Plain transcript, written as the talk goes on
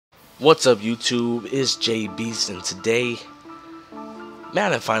What's up YouTube, it's J Beast, and today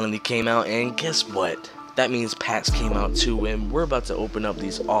Madden finally came out, and guess what? That means packs came out too, and we're about to open up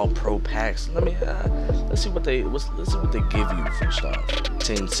these all-pro packs. Let's see what they give you first off.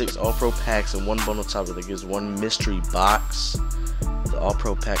 Contain 6 all-pro packs and 1 bundle topper that gives 1 mystery box. The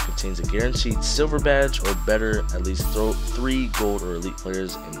all-pro pack contains a guaranteed silver badge or better, at least 3 gold or elite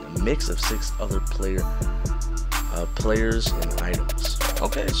players, and a mix of 6 other players and items.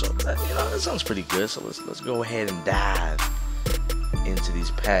 Okay, so that sounds pretty good. So let's go ahead and dive into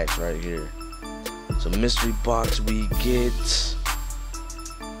these packs right here. So mystery box, we get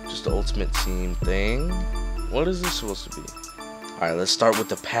just the ultimate team thing. What is this supposed to be? Alright, let's start with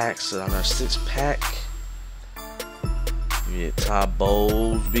the packs. On our 6th pack, we get Todd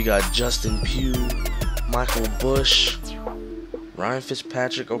Bowles, we got Justin Pugh, Michael Bush, Ryan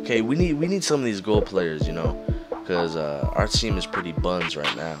Fitzpatrick. Okay, we need some of these gold players, you know, because our team is pretty buns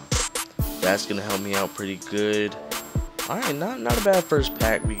right now. That's gonna help me out pretty good. Alright, not a bad first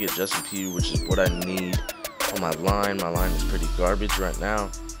pack. We get Justin Pugh, which is what I need on my line. My line is pretty garbage right now.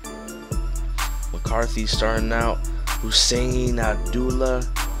 McCarthy starting out. Hussein Abdullah.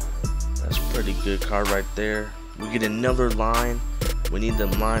 That's a pretty good card right there. We get another line. We need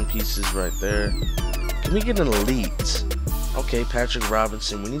them line pieces right there. Can we get an elite? Okay, Patrick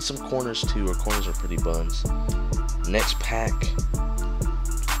Robinson. We need some corners too. Our corners are pretty buns. Next pack.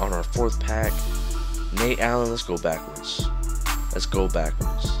 On our 4th pack, Nate Allen. Let's go backwards.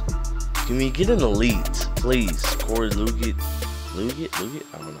 Can we get an elite, please? Corey Luggett?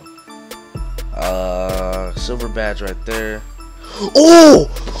 I don't know. Silver badge right there. Oh!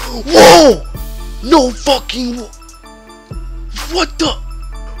 Whoa! No fucking... What the...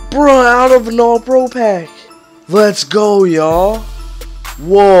 Bruh, out of an all-pro pack. Let's go, y'all.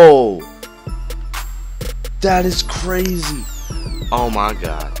 Whoa. That is crazy. Oh my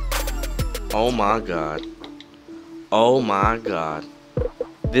god. Oh my god. Oh my god.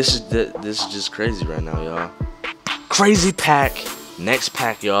 This is just crazy right now, y'all. Crazy pack. Next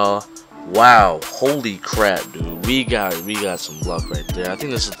pack, y'all. Wow. Holy crap, dude. We got some luck right there. I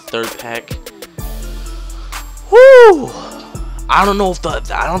think this is the 3rd pack. Whoo! I don't know if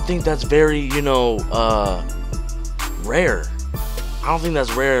I don't think that's very, you know, rare. I don't think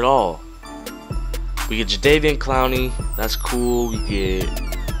that's rare at all. We get Jadeveon Clowney. That's cool. We get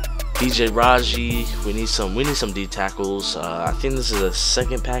DJ Raji. We need some D tackles. I think this is the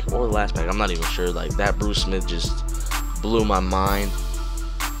 2nd pack or the last pack. I'm not even sure. Like, that Bruce Smith just blew my mind.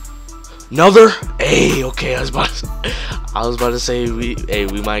 Another? Hey, okay. I was about to say we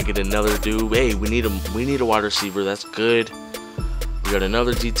might get another dude. Hey, we need a wide receiver. That's good. We got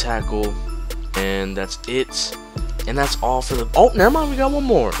another D tackle, and that's it. And that's all for the. Oh, never mind. We got one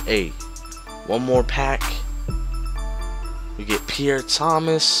more. Hey, one more pack. We get Pierre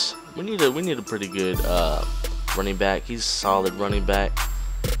Thomas. We need a pretty good running back. He's a solid running back.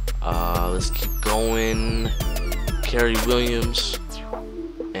 Let's keep going. Kerry Williams.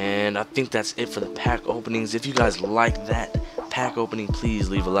 And I think that's it for the pack openings. If you guys like that pack opening, please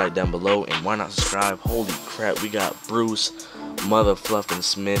leave a like down below, and why not subscribe? Holy crap, we got Bruce Motherfluffin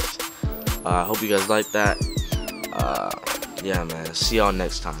Smith. I hope you guys like that. Yeah, man. See y'all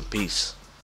next time. Peace.